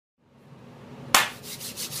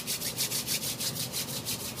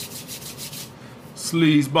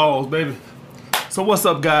Sleaze balls, baby. So what's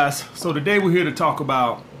up, guys? So today we're here to talk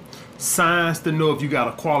about signs to know if you got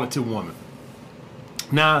a quality woman.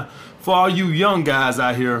 Now, for all you young guys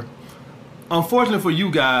out here, unfortunately for you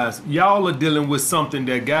guys, y'all are dealing with something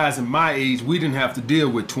that guys in my age, we didn't have to deal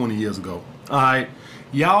with 20 years ago. All right?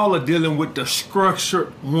 Y'all are dealing with the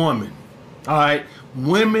structured woman. All right?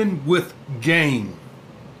 Women with game.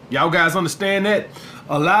 Y'all guys understand that?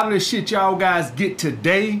 A lot of the shit y'all guys get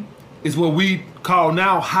today is what we call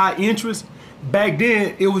now high interest. Back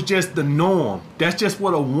then, it was just the norm. That's just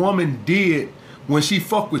what a woman did when she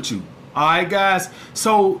fucked with you. All right, guys?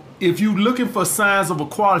 So if you're looking for signs of a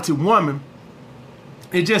quality woman,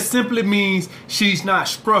 it just simply means she's not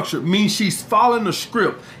structured. Means she's following the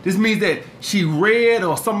script. This means that she read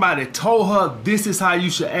or somebody told her this is how you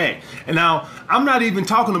should act. And now, I'm not even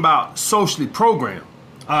talking about socially programmed.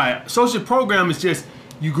 All right, social program is just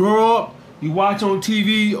you grow up, you watch on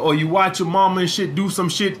TV, or you watch your mama and shit do some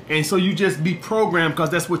shit, and so you just be programmed because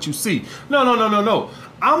that's what you see. No.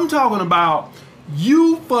 I'm talking about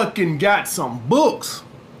you fucking got some books,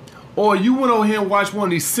 or you went over here and watched one of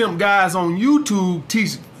these simp guys on YouTube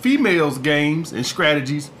teach females games and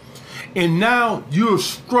strategies, and now you're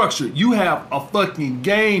structured. You have a fucking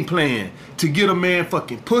game plan to get a man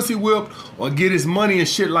fucking pussy whipped or get his money and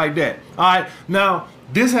shit like that. All right, now.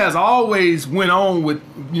 This has always went on with,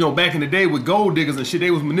 you know, back in the day with gold diggers and shit.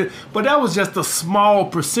 They was but that was just a small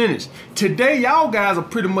percentage. Today, y'all guys are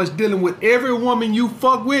pretty much dealing with every woman you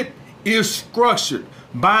fuck with is structured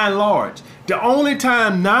by and large. The only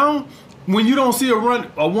time now when you don't see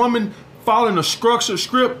a woman following a structured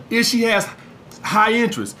script is she has high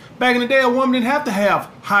interest. Back in the day, a woman didn't have to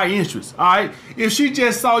have high interest. All right, if she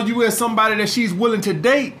just saw you as somebody that she's willing to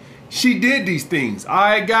date, she did these things. All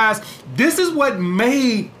right, guys. This is what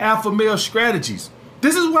made alpha male strategies.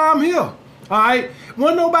 This is why I'm here. All right.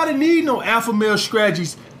 Wasn't nobody need no alpha male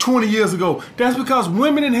strategies 20 years ago. That's because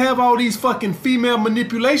women didn't have all these fucking female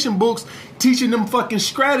manipulation books teaching them fucking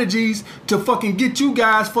strategies to fucking get you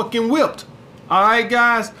guys fucking whipped. All right,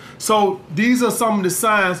 guys. So these are some of the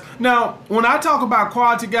signs. Now, when I talk about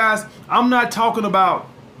quality, guys, I'm not talking about,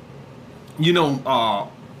 you know,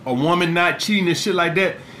 a woman not cheating and shit like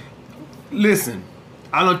that. Listen,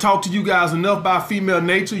 I done talked to you guys enough about female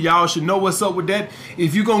nature. Y'all should know what's up with that.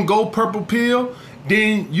 If you're going to go purple pill,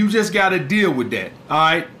 then you just got to deal with that. All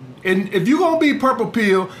right? And if you're going to be purple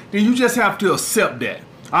pill, then you just have to accept that.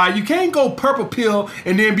 All right? You can't go purple pill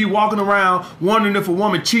and then be walking around wondering if a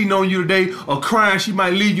woman cheating on you today or crying she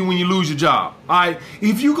might leave you when you lose your job. All right?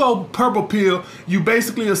 If you go purple pill, you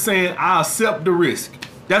basically are saying, I accept the risk.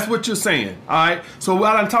 That's what you're saying, all right? So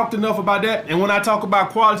I done talked enough about that. And when I talk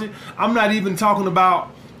about quality, I'm not even talking about,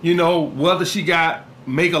 you know, whether she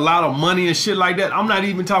make a lot of money and shit like that. I'm not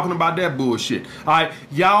even talking about that bullshit, all right?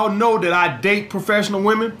 Y'all know that I date professional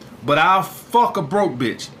women, but I'll fuck a broke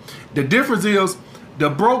bitch. The difference is the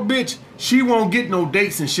broke bitch, she won't get no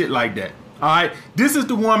dates and shit like that. All right, this is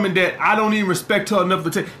the woman that I don't even respect her enough to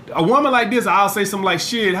take. A woman like this, I'll say something like,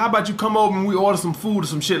 shit, how about you come over and we order some food or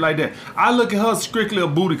some shit like that. I look at her strictly a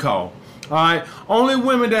booty call. All right, only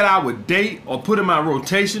women that I would date or put in my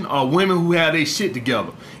rotation are women who have their shit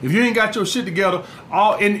together. If you ain't got your shit together,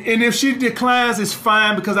 and if she declines, it's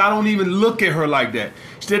fine because I don't even look at her like that.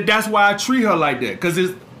 That's why I treat her like that, because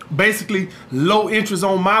it's basically low interest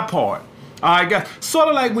on my part. All right, guys. Sort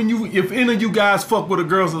of like when if any of you guys fuck with a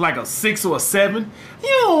girl that's like a 6 or a 7, you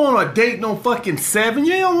don't want to date no fucking 7.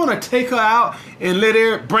 You don't want to take her out and let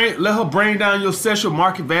her bring down your sexual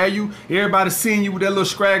market value. Everybody seeing you with that little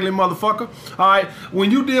scraggly motherfucker. All right, when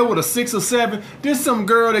you deal with a 6 or 7, there's some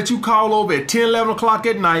girl that you call over at 10, 11 o'clock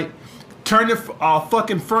at night. Turn the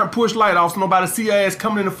fucking front push light off so nobody see her ass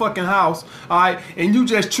coming in the fucking house, all right? And you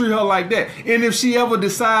just treat her like that. And if she ever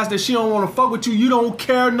decides that she don't want to fuck with you, you don't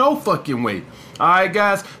care no fucking way. All right,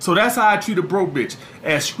 guys? So that's how I treat a broke bitch.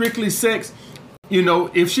 As strictly sex, you know,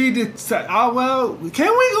 if she decide, oh, well,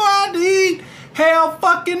 can we go out to eat? Hell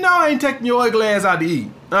fucking no, I ain't taking your ugly ass out to eat.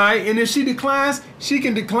 All right, and if she declines, she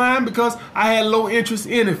can decline because I had low interest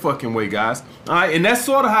in it fucking way, guys. All right, and that's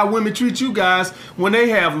sort of how women treat you guys when they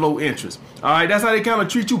have low interest. All right, that's how they kind of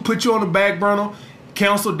treat you, put you on the back burner,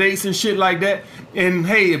 cancel dates and shit like that. And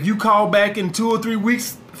hey, if you call back in 2 or 3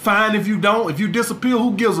 weeks, fine. If you don't, if you disappear,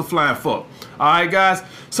 who gives a flying fuck? All right, guys.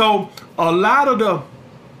 So a lot of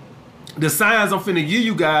the signs I'm finna give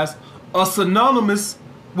you guys are synonymous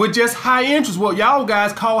with just high interest, what y'all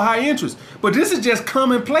guys call high interest. But this is just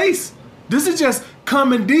commonplace. This is just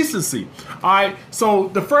common decency. All right, so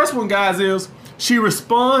the first one, guys, is she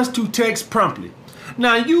responds to text promptly.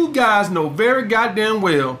 Now, you guys know very goddamn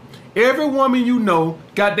well, every woman you know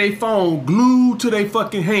got their phone glued to their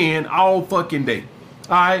fucking hand all fucking day.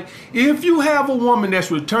 Alright? If you have a woman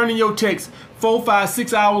that's returning your text 4, 5,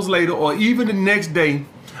 6 hours later or even the next day,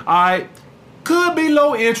 alright, could be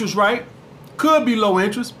low interest, right? Could be low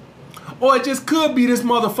interest. Or it just could be this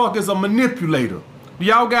motherfucker's a manipulator.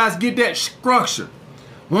 Y'all guys get that structure.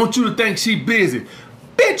 Want you to think she busy.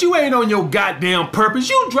 Bitch, you ain't on your goddamn purpose.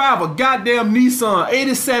 You drive a goddamn Nissan,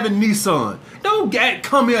 87 Nissan. Don't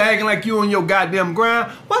come here acting like you on your goddamn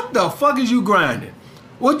grind. What the fuck is you grinding?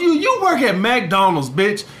 Well, you work at McDonald's,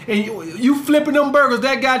 bitch, and you flipping them burgers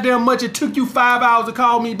that goddamn much. It took you 5 hours to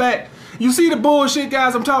call me back. You see the bullshit,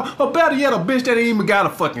 guys, I'm talking? Or better yet, a bitch that ain't even got a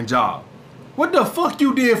fucking job. What the fuck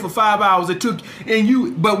you did for 5 hours it took,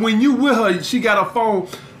 but when you with her, she got a phone.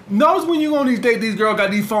 Notice when you go on these dates, these girls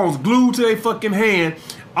got these phones glued to their fucking hand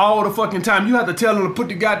all the fucking time. You have to tell them to put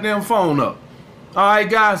the goddamn phone up. Alright,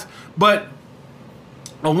 guys? But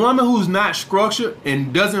a woman who's not structured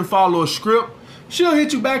and doesn't follow a script, she'll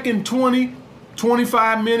hit you back in 20,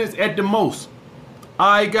 25 minutes at the most.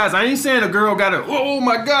 Alright, guys, I ain't saying a girl gotta, oh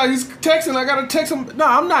my God, he's texting, I gotta text him. No,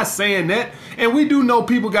 I'm not saying that. And we do know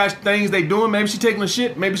people got things they doing. Maybe she taking a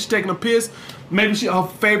shit, maybe she taking a piss, maybe her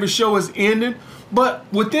favorite show is ending.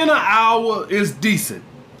 But within an hour is decent.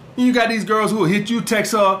 You got these girls who will hit you,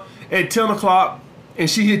 text her at 10 o'clock, and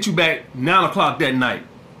she hit you back 9 o'clock that night.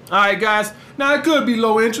 Alright, guys, now it could be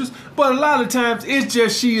low interest, but a lot of times it's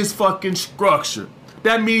just she is fucking structured.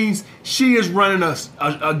 That means she is running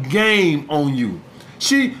a game on you.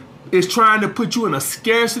 She is trying to put you in a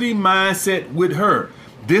scarcity mindset with her.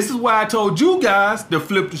 This is why I told you guys to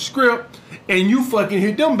flip the script and you fucking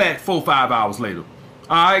hit them back 4, 5 hours later.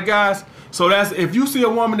 Alright, guys? So that's, if you see a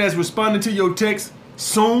woman that's responding to your text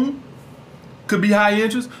soon, could be high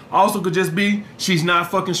interest, also could just be she's not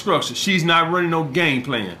fucking structured. She's not running no game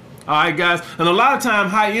plan. Alright, guys? And a lot of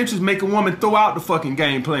times high interest make a woman throw out the fucking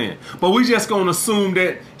game plan. But we just gonna assume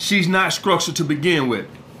that she's not structured to begin with.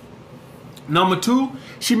 Number 2,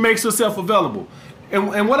 she makes herself available.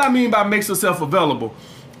 And what I mean by makes herself available,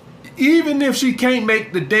 even if she can't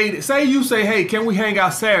make the date, say you say, hey, can we hang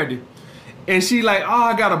out Saturday? And she like, oh,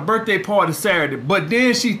 I got a birthday party Saturday. But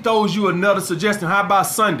then she throws you another suggestion. How about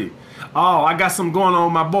Sunday? Oh, I got something going on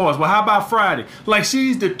with my boys. Well, how about Friday? Like,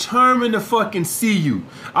 she's determined to fucking see you.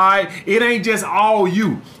 All right? It ain't just all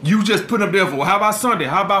you. You just put up there for, well, how about Sunday?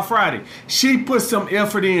 How about Friday? She puts some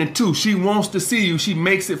effort in, too. She wants to see you. She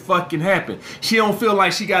makes it fucking happen. She don't feel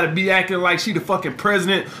like she got to be acting like she the fucking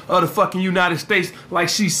president of the fucking United States. Like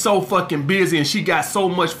she's so fucking busy and she got so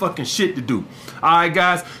much fucking shit to do. All right,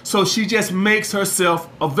 guys? So she just makes herself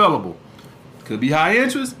available. Could be high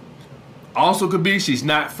interest. Also could be she's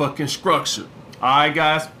not fucking structured. Alright,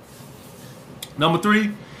 guys. Number 3,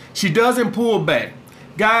 she doesn't pull back.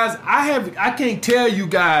 Guys, I can't tell you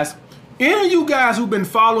guys, any of you guys who've been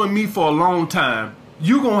following me for a long time,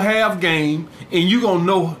 you're gonna have game and you're gonna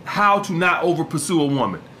know how to not over pursue a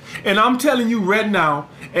woman. And I'm telling you right now,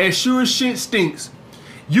 as sure as shit stinks,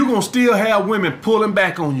 you're gonna still have women pulling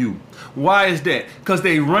back on you. Why is that? Because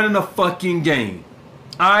they running a fucking game.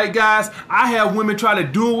 Alright, guys, I have women try to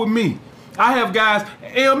do it with me. I have guys,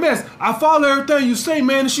 AMS, I follow everything you say,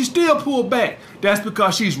 man, and she still pull back. That's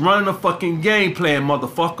because she's running a fucking game plan,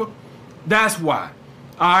 motherfucker. That's why.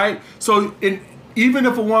 Alright? So even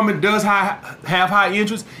if a woman does have high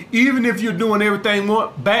interest, even if you're doing everything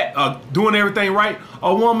doing everything right,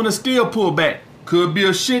 a woman will still pull back. Could be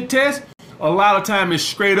a shit test. A lot of time it's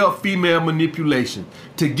straight up female manipulation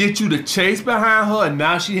to get you to chase behind her, and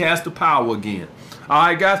now she has the power again.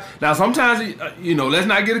 Alright, guys. Now, sometimes, you know, let's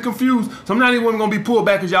not get it confused. Sometimes these women gonna be pulled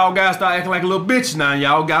back because y'all guys start acting like a little bitch now.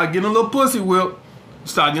 Y'all got getting a little pussy whip. You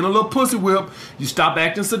start getting a little pussy whip. You stop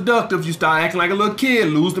acting seductive. You start acting like a little kid.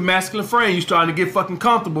 Lose the masculine frame. You starting to get fucking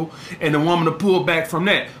comfortable. And the woman to pull back from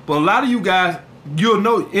that. But a lot of you guys, you'll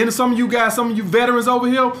know, and some of you guys, some of you veterans over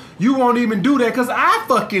here, you won't even do that because I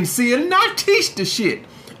fucking see it and I teach the shit.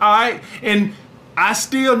 Alright? And I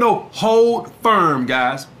still know, hold firm,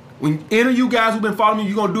 guys. When any of you guys who've been following me,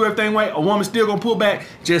 you're going to do everything right, a woman's still going to pull back,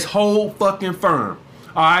 just hold fucking firm.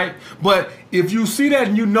 Alright? But if you see that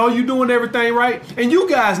and you know you're doing everything right, and you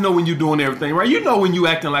guys know when you're doing everything right, you know when you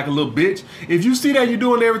acting like a little bitch. If you see that you're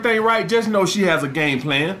doing everything right, just know she has a game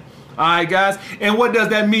plan. Alright, guys? And what does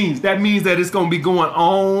that mean? That means that it's going to be going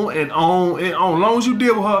on and on and on. As long as you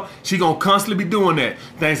deal with her, she going to constantly be doing that.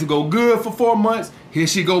 Things will go good for 4 months. Here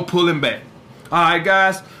she go pulling back. Alright,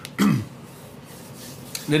 guys?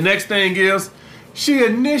 The next thing is, she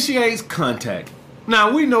initiates contact.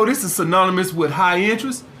 Now, we know this is synonymous with high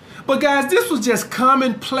interest, but guys, this was just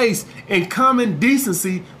commonplace and common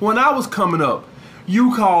decency when I was coming up.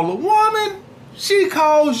 You call a woman, she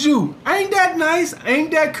calls you. Ain't that nice?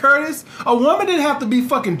 Ain't that courteous? A woman didn't have to be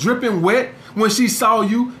fucking dripping wet when she saw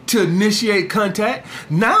you to initiate contact.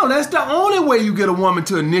 Now that's the only way you get a woman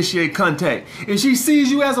to initiate contact. If she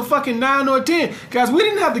sees you as a fucking 9 or a 10. Guys, we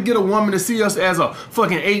didn't have to get a woman to see us as a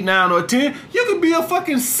fucking 8, 9, or 10. You could be a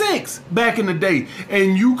fucking 6 back in the day.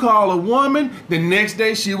 And you call a woman, the next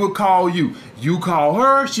day she would call you. You call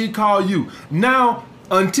her, she call you. Now,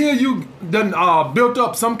 until you done built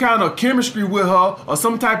up some kind of chemistry with her or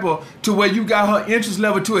some type of, to where you got her interest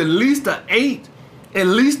level to at least an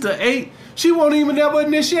 8, she won't even ever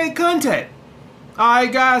initiate contact. All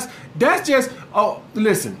right, guys, that's just,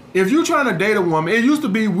 listen, if you're trying to date a woman, it used to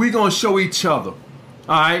be we gonna show each other.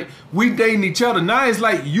 All right, we dating each other. Now it's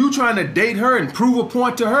like you trying to date her and prove a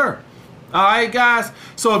point to her. All right, guys,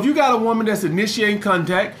 so if you got a woman that's initiating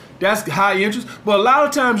contact, that's high interest. But a lot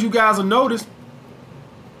of times you guys will notice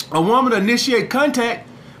a woman initiate contact,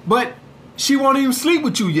 but she won't even sleep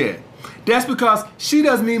with you yet. That's because she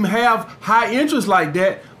doesn't even have high interest like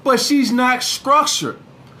that, but she's not structured.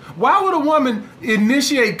 Why would a woman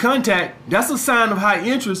initiate contact? That's a sign of high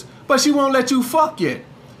interest, but she won't let you fuck yet.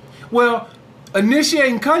 Well,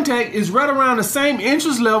 initiating contact is right around the same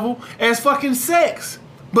interest level as fucking sex,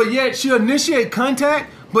 but yet she'll initiate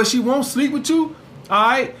contact, but she won't sleep with you. All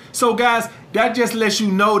right, so guys, that just lets you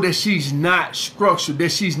know that she's not structured, that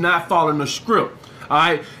she's not following the script. All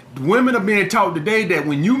right, women are being taught today that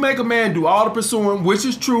when you make a man do all the pursuing, which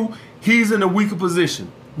is true, he's in a weaker position.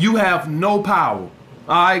 You have no power.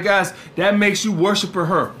 All right, guys, that makes you worship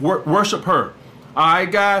her. Worship her. All right,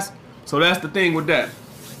 guys, so that's the thing with that.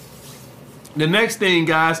 The next thing,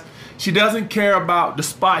 guys, she doesn't care about the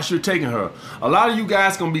spots you're taking her. A lot of you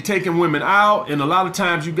guys gonna be taking women out, and a lot of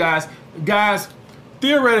times you guys,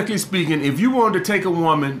 theoretically speaking, if you wanted to take a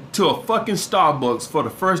woman to a fucking Starbucks for the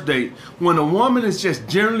first date, when a woman is just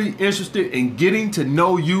generally interested in getting to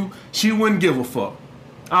know you, she wouldn't give a fuck.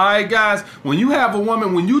 All right, guys, when you have a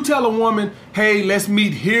woman, when you tell a woman, hey, let's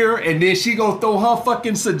meet here, and then she gonna throw her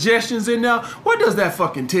fucking suggestions in there, what does that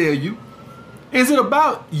fucking tell you? Is it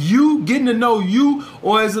about you getting to know you,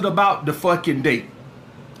 or is it about the fucking date?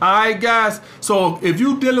 All right, guys, so if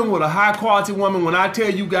you're dealing with a high quality woman, when I tell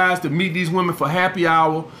you guys to meet these women for happy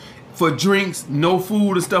hour, for drinks, no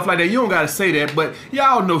food and stuff like that, you don't gotta say that, but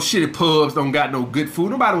y'all know shitty pubs don't got no good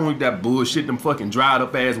food. Nobody want that bullshit, them fucking dried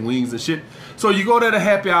up ass wings and shit. So you go there to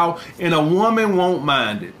happy hour, and a woman won't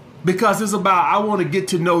mind it. Because it's about, I want to get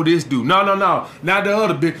to know this dude. No, not the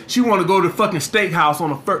other bitch. She want to go to the fucking steakhouse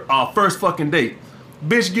on a first fucking date.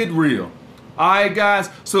 Bitch, get real. All right,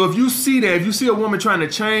 guys. So if you see that, if you see a woman trying to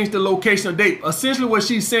change the location of date, essentially what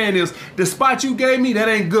she's saying is, the spot you gave me, that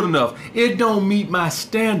ain't good enough. It don't meet my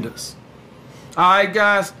standards. All right,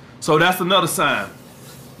 guys. So that's another sign.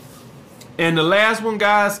 And the last one,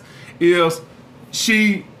 guys, is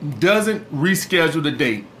she doesn't reschedule the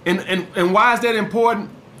date. And why is that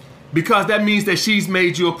important? Because that means that she's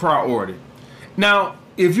made you a priority. Now,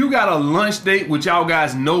 if you got a lunch date, which y'all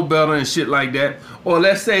guys know better and shit like that, or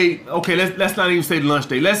let's say, okay, let's not even say lunch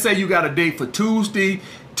date. Let's say you got a date for Tuesday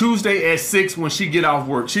at 6 when she get off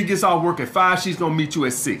work. She gets off work at 5, she's gonna meet you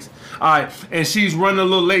at 6. All right, and she's running a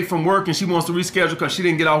little late from work and she wants to reschedule because she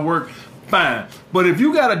didn't get off work, fine. But if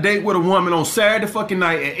you got a date with a woman on Saturday fucking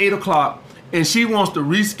night at 8 o'clock and she wants to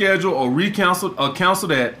reschedule or cancel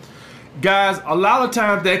that, guys, a lot of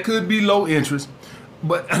times that could be low interest,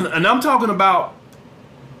 but, and I'm talking about,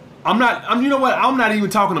 you know what? I'm not even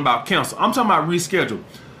talking about cancel. I'm talking about reschedule.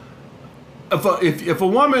 If a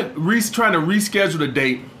woman trying to reschedule the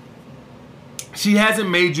date, she hasn't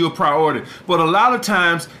made you a priority. But a lot of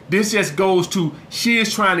times, this just goes to, she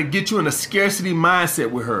is trying to get you in a scarcity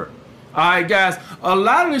mindset with her. All right, guys, a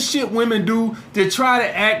lot of the shit women do to try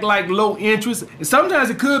to act like low interest, and sometimes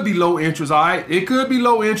it could be low interest, all right? It could be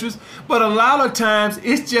low interest, but a lot of times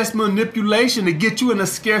it's just manipulation to get you in a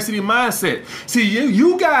scarcity mindset. See,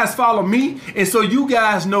 you guys follow me, and so you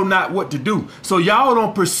guys know not what to do. So y'all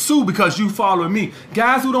don't pursue because you follow me.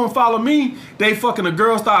 Guys who don't follow me, they fucking, a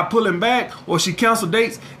girl start pulling back or she cancel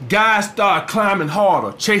dates, guys start climbing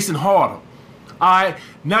harder, chasing harder. All right,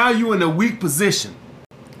 now you in a weak position.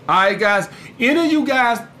 All right, guys, any of you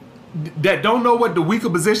guys that don't know what the weaker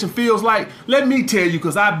position feels like, let me tell you,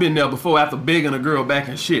 because I've been there before after begging a girl back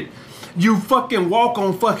and shit. You fucking walk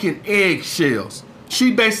on fucking eggshells.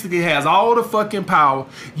 She basically has all the fucking power.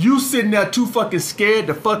 You sitting there too fucking scared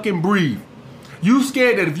to fucking breathe. You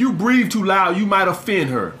scared that if you breathe too loud, you might offend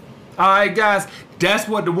her. All right, guys, that's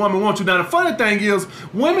what the woman wants you. Now, the funny thing is,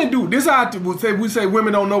 women do this. We say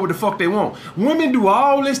women don't know what the fuck they want. Women do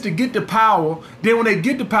all this to get the power. Then when they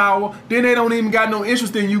get the power, then they don't even got no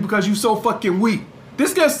interest in you because you so fucking weak.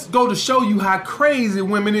 This just go to show you how crazy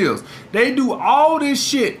women is. They do all this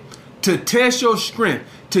shit to test your strength,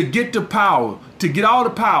 to get the power, to get all the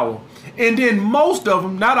power. And then most of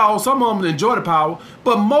them, not all, some of them enjoy the power,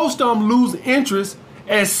 but most of them lose interest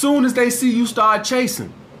as soon as they see you start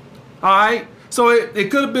chasing. All right? So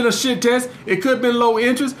it could have been a shit test. It could have been low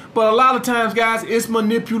interest. But a lot of times, guys, it's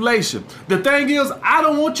manipulation. The thing is, I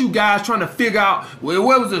don't want you guys trying to figure out, well,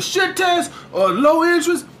 what was a shit test or low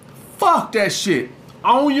interest? Fuck that shit.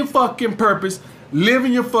 Own your fucking purpose.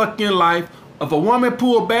 Living your fucking life. If a woman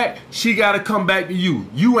pull back, she got to come back to you.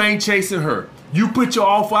 You ain't chasing her. You put your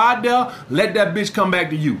offer out there, let that bitch come back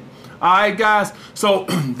to you. All right, guys? So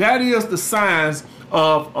that is the signs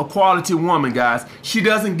of a quality woman, guys. She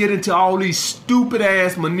doesn't get into all these stupid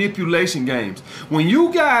ass manipulation games. When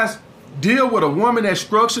you guys deal with a woman that's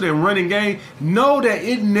structured and running game, know that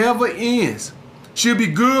it never ends. She'll be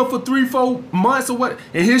good for 3-4 months or what,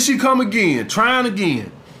 and here she come again, trying again.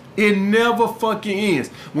 It never fucking ends.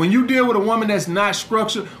 When you deal with a woman that's not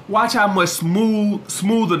structured, watch how much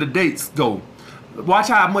smoother the dates go. Watch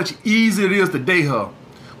how much easier it is to date her.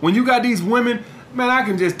 When you got these women, man, I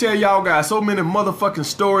can just tell y'all guys so many motherfucking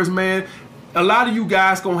stories, man. A lot of you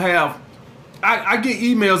guys gonna have, I get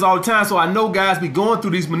emails all the time, so I know guys be going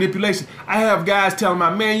through these manipulations. I have guys telling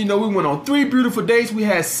my man, you know, we went on 3 beautiful dates, we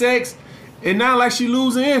had sex, and now like she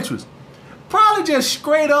losing interest. Probably just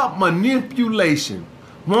straight up manipulation.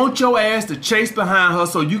 Want your ass to chase behind her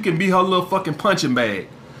so you can be her little fucking punching bag.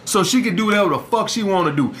 So she can do whatever the fuck she want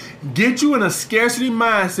to do. Get you in a scarcity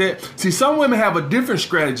mindset. See, some women have a different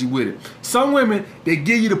strategy with it. Some women, they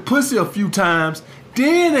give you the pussy a few times,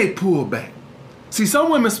 then they pull back. See,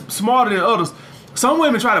 some women smarter than others. Some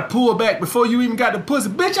women try to pull back before you even got the pussy.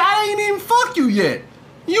 Bitch, I ain't even fuck you yet.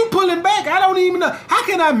 You pulling back, I don't even know. How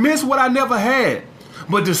can I miss what I never had?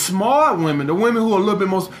 But the smart women, the women who are a little bit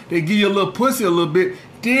more, they give you a little pussy a little bit,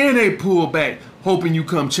 then they pull back, hoping you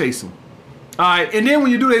come chase them. All right, and then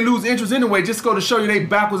when you do, they lose interest anyway. Just go to show you they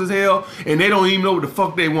backwards as hell, and they don't even know what the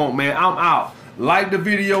fuck they want, man. I'm out. Like the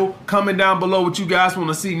video, comment down below what you guys want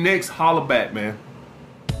to see next. Holla back, man.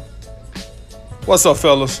 What's up,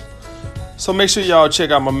 fellas? So make sure y'all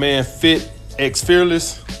check out my man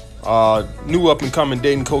Fitxfearless, new up and coming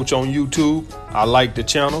dating coach on YouTube. I like the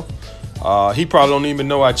channel. He probably don't even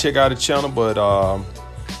know I check out the channel, but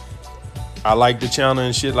I like the channel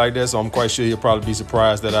and shit like that, so I'm quite sure he'll probably be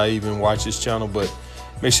surprised that I even watch his channel. But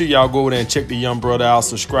make sure y'all go over there and check the young brother out,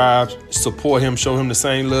 subscribe, support him, show him the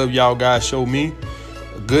same love y'all guys show me.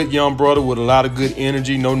 A good young brother with a lot of good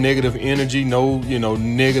energy, no negative energy, no,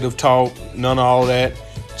 negative talk, none of all that.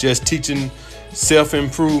 Just teaching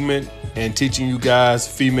self-improvement and teaching you guys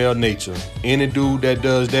female nature. Any dude that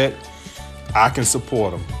does that, I can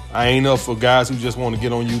support him. I ain't up for guys who just want to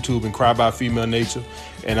get on YouTube and cry about female nature.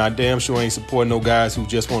 And I damn sure ain't supporting no guys who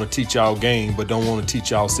just want to teach y'all game but don't want to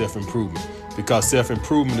teach y'all self-improvement. Because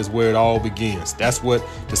self-improvement is where it all begins. That's what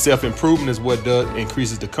the self-improvement is what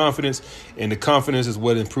increases the confidence, and the confidence is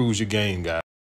what improves your game, guys.